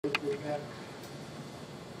have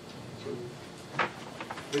some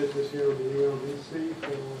business here with the GLPC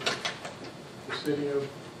for the city of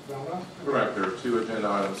Valdosta. Correct. There are two agenda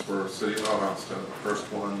items for City of Valdosta. The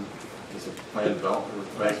first one is a planned development.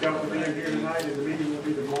 Thank y'all for being here tonight, and the meeting will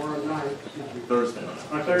be tomorrow night. Thursday night.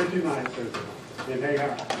 Thursday night, in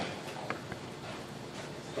Hay.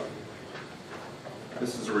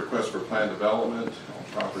 This is a request for planned development on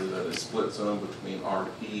property that is split zone between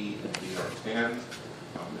RP and DR10.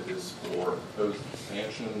 It is for proposed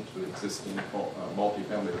expansion to existing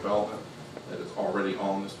multifamily development that is already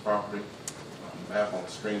on this property. The map on the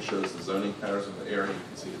screen shows the zoning patterns of the area. You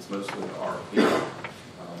can see it's mostly in the RP.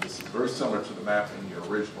 This is very similar to the map in your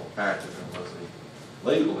original packet. There was a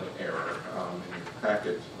labeling error in your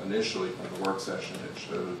packet initially from the work session. It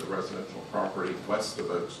showed the residential property west of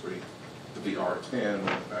Oak Street to be R10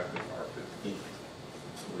 when in fact it's R15.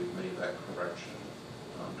 So we've made that correction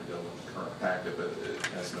to go with the current packet, but it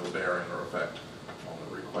has no bearing or effect on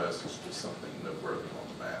the request. It's just something noteworthy on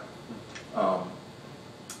the map.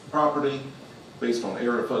 Property, based on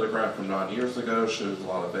aerial photograph from 9 years ago, shows a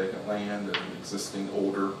lot of vacant land and an existing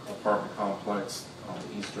older apartment complex on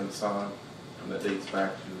the eastern side, and that dates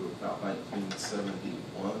back to about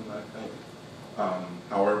 1971, I think.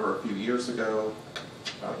 However, a few years ago,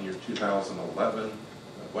 about the year 2011,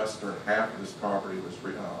 the western half of this property was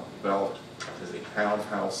developed as a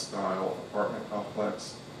townhouse-style apartment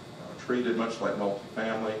complex, treated much like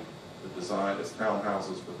multifamily, but designed as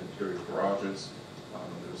townhouses with interior garages.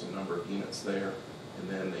 There's a number of units there, and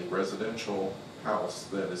then a residential house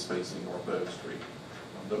that is facing North Oak Street.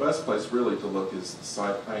 The best place really to look is the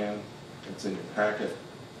site plan. It's in your packet.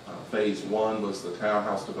 Phase 1 was the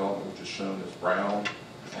townhouse development, which is shown as brown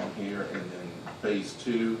on here, and then Phase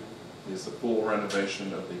 2 is the full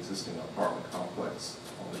renovation of the existing apartment complex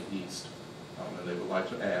on the east, and they would like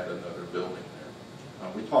to add another building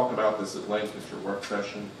there. We talked about this at length at your work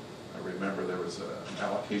session. I remember there was an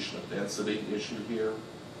allocation of density issue here.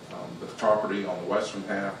 The property on the western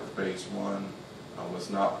half of Phase 1 was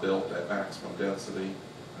not built at maximum density,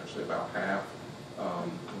 actually about half.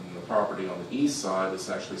 And the property on the east side is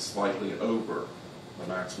actually slightly over the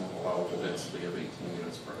maximum allowable density of 18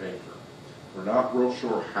 units per acre. We're not real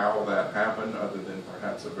sure how that happened, other than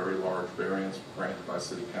perhaps a very large variance granted by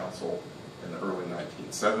City Council in the early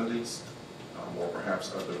 1970s, or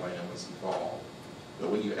perhaps other land was involved. But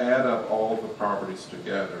when you add up all the properties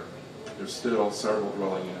together, there's still several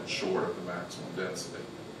dwelling units short of the maximum density.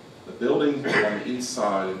 The buildings on the east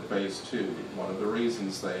side in Phase 2, one of the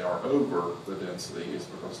reasons they are over the density is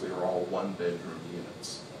because they are all one-bedroom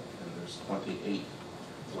units, and there's 28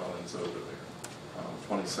 dwellings over there,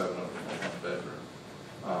 27 of them are one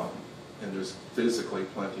bedroom. And there's physically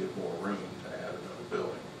plenty of more room to add another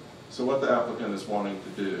building. So what the applicant is wanting to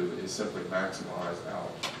do is simply maximize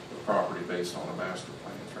out the property based on a master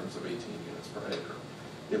plan in terms of 18 units per acre.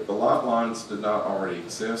 If the lot lines did not already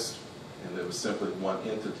exist, and there was simply one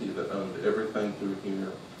entity that owned everything through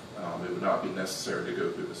here, it would not be necessary to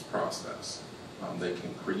go through this process. They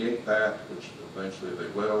can create that, which eventually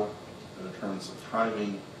they will, and in terms of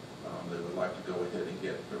timing, they would like to go ahead and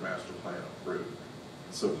get their master plan approved.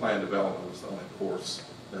 And so plan development was the only course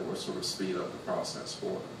that would sort of speed up the process for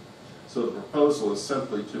them. So the proposal is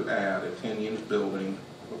simply to add a 10-unit building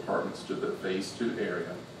of apartments to the Phase 2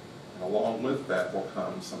 area. Along with that will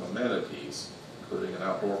come some amenities, including an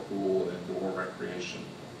outdoor pool, and indoor recreation,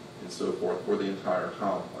 and so forth for the entire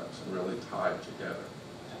complex, and really tied together.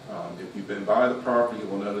 If you've been by the property, you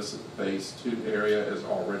will notice that the Phase 2 area is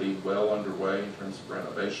already well underway in terms of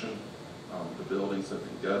renovation. The buildings have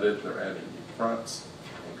been gutted, they're adding new fronts,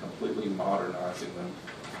 and completely modernizing them,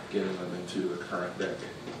 getting them into the current decade.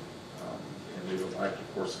 And we would like to,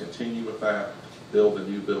 of course, continue with that, build a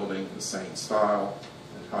new building in the same style,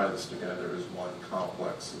 tie this together as one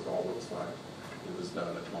complex, so it all looks like it was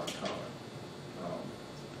done at one time.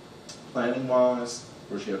 Planning-wise, of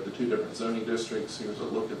course, you have the two different zoning districts. Here's a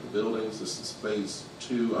look at the buildings. This is Phase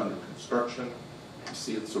 2 under construction. You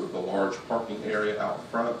see it's sort of a large parking area out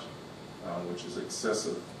front, which is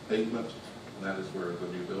excessive pavement, and that is where the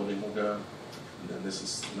new building will go. And then this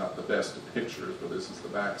is not the best of pictures, but this is the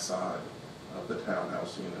back side of the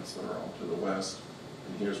townhouse units that are on to the west.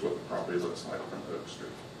 And here's what the property looks like from Oak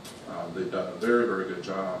Street. They've done a very, very good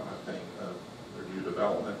job, I think, of their new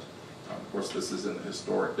development. Of course, this is in the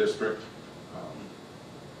historic district.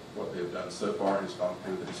 What they've done so far has gone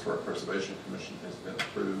through the Historic Preservation Commission, has been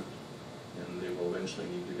approved, and they will eventually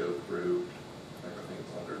need to go through, I think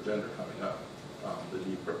it's on their agenda coming up, the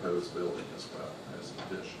new proposed building as well as an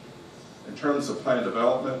addition. In terms of plan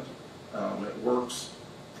development, it works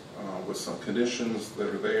with some conditions that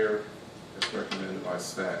are there as recommended by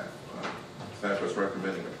staff. Staff is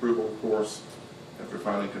recommending approval, of course, after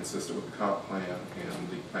finding consistent with the comp plan and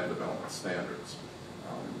the plan development standards.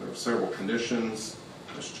 There are several conditions.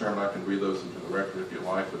 Mr. Chairman, I can read those into the record if you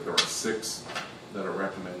like, but there are 6 that are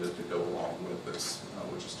recommended to go along with this,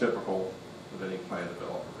 which is typical of any plan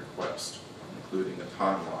development request, including a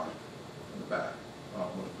timeline in the back.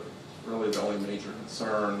 Really the only major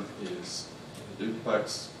concern is the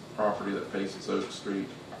duplex property that faces Oak Street.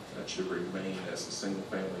 That should remain as a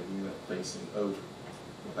single-family unit facing Oak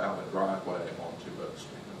without a driveway onto Oak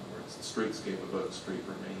Street. In other words, the streetscape of Oak Street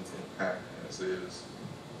remains intact as is.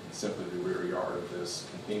 And simply the rear yard of this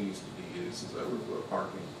continues to be used as overflow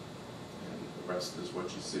parking, and the rest is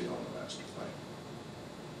what you see on the master plan.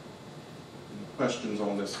 Any questions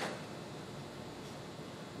on this one?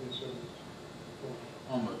 Yes, sir.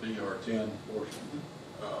 On the DR10 portion,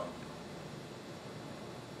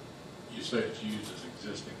 you say it's used as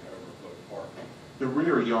existing overflow parking. The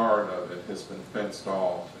rear yard of it has been fenced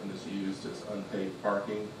off and is used as unpaved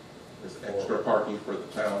parking, as extra parking for the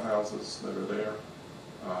townhouses that are there.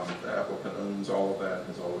 The applicant owns all of that,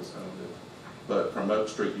 has always owned it. But from Oak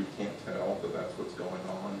Street, you can't tell that that's what's going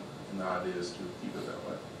on, and the idea is to keep it that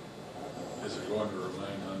way. Is it going to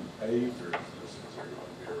remain unpaved, or is there going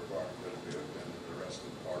to be a requirement that it be open to the rest of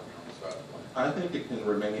the parking on the side of the lane? I think it can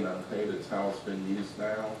remain unpaved. It's how it's been used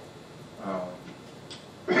now.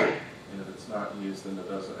 And if it's not used, then it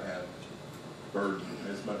doesn't add burden,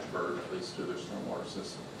 as much burden, at least to their stormwater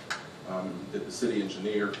system. If the city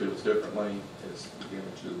engineer feels differently, it's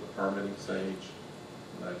getting to the permitting stage,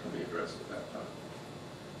 and that can be addressed at that time.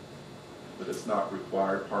 But it's not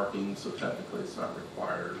required parking, so technically it's not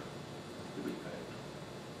required to be paved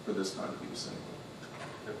for this kind of use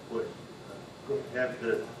anyway. Have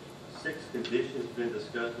the 6 conditions been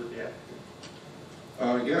discussed with the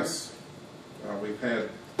applicant? Yes. We've had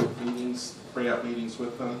meetings, pre-app meetings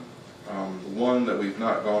with them. The one that we've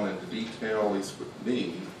not gone into detail, at least with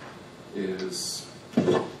me, is,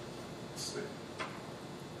 let's see,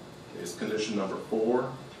 is condition number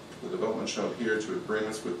 4. The development shall adhere to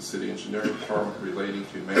agreements with the city engineering department relating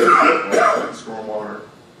to management of stormwater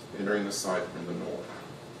entering the site from the north.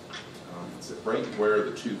 It's right where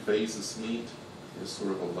the 2 phases meet is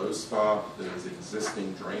sort of a low spot. There is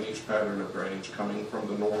existing drainage pattern of drainage coming from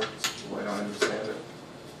the north, is the way I understand it.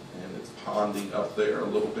 And it's ponding up there a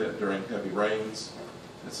little bit during heavy rains.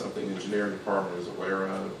 It's something the engineering department is aware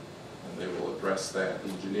of, and they will address that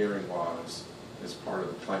engineering-wise as part of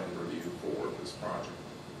the plan review for this project.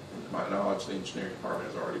 And to my knowledge, the engineering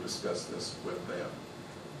department has already discussed this with them.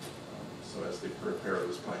 So as they prepare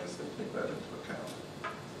those plans, they take that into account.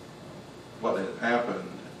 What had happened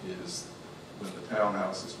is when the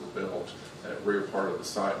townhouses were built, that rear part of the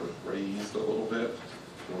site was raised a little bit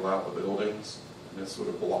to allow the buildings, and it sort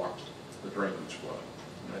of blocked the drainage flow.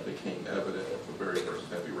 And that became evident at the very first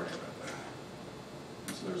heavy rain that day.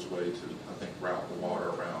 And so there's a way to, I think, route the water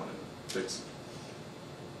around and fix it.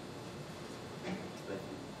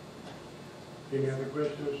 Any other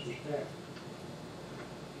questions for staff?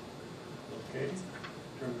 Okay,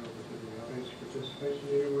 turn it over to the audience participation.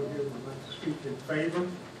 Anyone here would like to speak in favor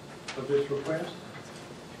of this request?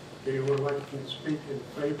 Anyone would like to speak in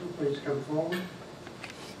favor, please come forward.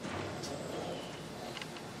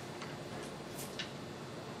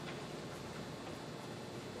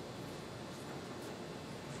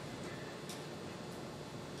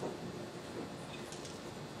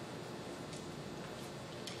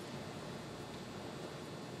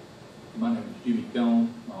 My name is Jimmy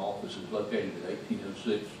Cone. My office is located at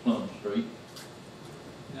 1806 Plum Street.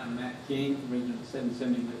 And I'm Matt King, resident of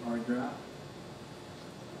 770 Whitehart Drive.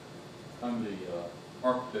 I'm the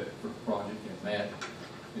architect for the project, and Matt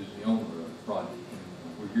is the owner of the project,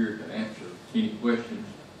 and we're here to answer any questions.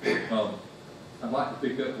 I'd like to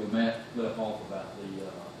pick up where Matt left off about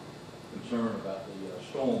the concern about the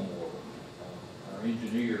stormwater. Our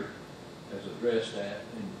engineer has addressed that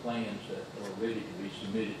in plans that are ready to be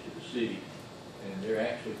submitted to the city, and they're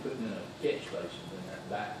actually putting in a catch basin in that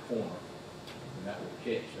back corner, and that will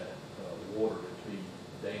catch that water that's being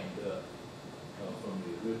dammed up from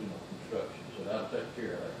the original construction. So that'll take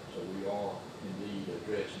care of that. So we are indeed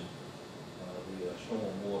addressing the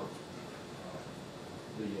storm water.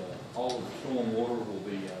 All of the storm water will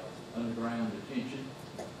be underground detention,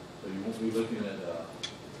 so you won't be looking at a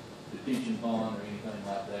detention pond or anything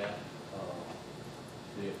like that.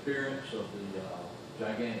 The appearance of the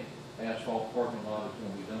gigantic asphalt parking lot is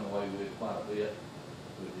going to be done away with quite a bit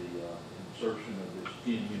with the insertion of this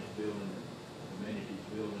 10-unit building, amenities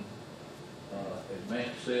building. As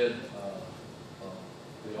Matt said,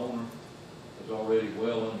 the owner is already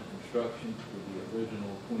well under construction with the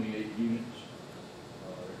original 28 units.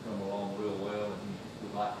 They're coming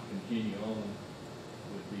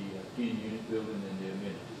building and the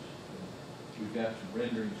amenities. And we've got some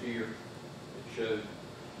renderings here that show,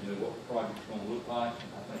 what the project's gonna look like,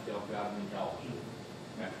 and I think y'all got them in y'all's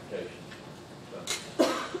application. So,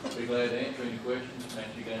 be glad to answer any questions, Matt,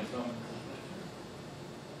 you got something?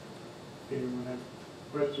 Anyone have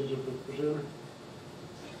questions of the presenter?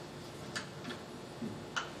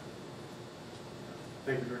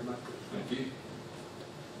 Thank you very much. Thank you.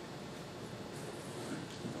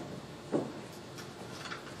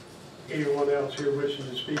 Anyone else here wishing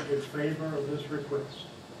to speak in favor of this request?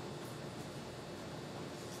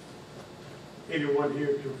 Anyone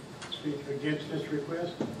here to speak against this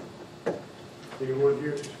request? Anyone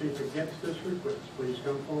here to speak against this request? Please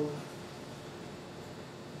come forward.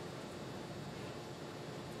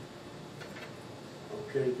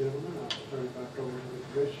 Okay, gentlemen, I'll turn it back over to the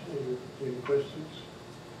commission. Any questions?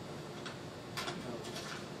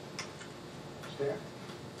 Staff?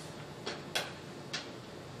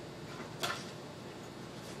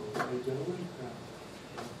 Okay, gentlemen,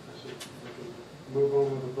 I see we can move on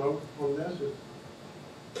with the vote on this.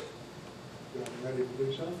 If you're ready to do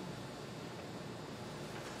so?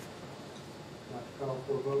 Like to call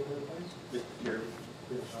for a vote there, please? Mr. Chairman,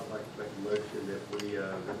 Yes. I'd like to make a motion that we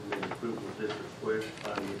recommend approval of this request,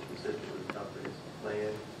 finding it consistent with the comprehensive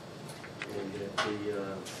plan, and that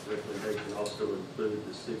the recommendation also include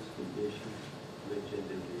the 6 conditions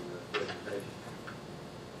mentioned in the presentation.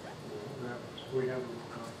 We have a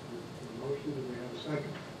motion. Do we have a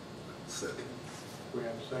second? Second. We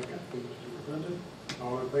have a second. Mr. Clinton.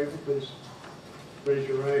 All in favor, please raise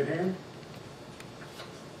your right hand.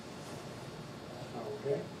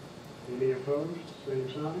 Okay. Any opposed? Same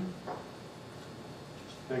sign.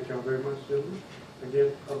 Thank y'all very much, gentlemen.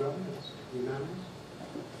 Again, it's unanimous.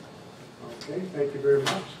 Okay, thank you very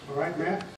much. All right, Matt.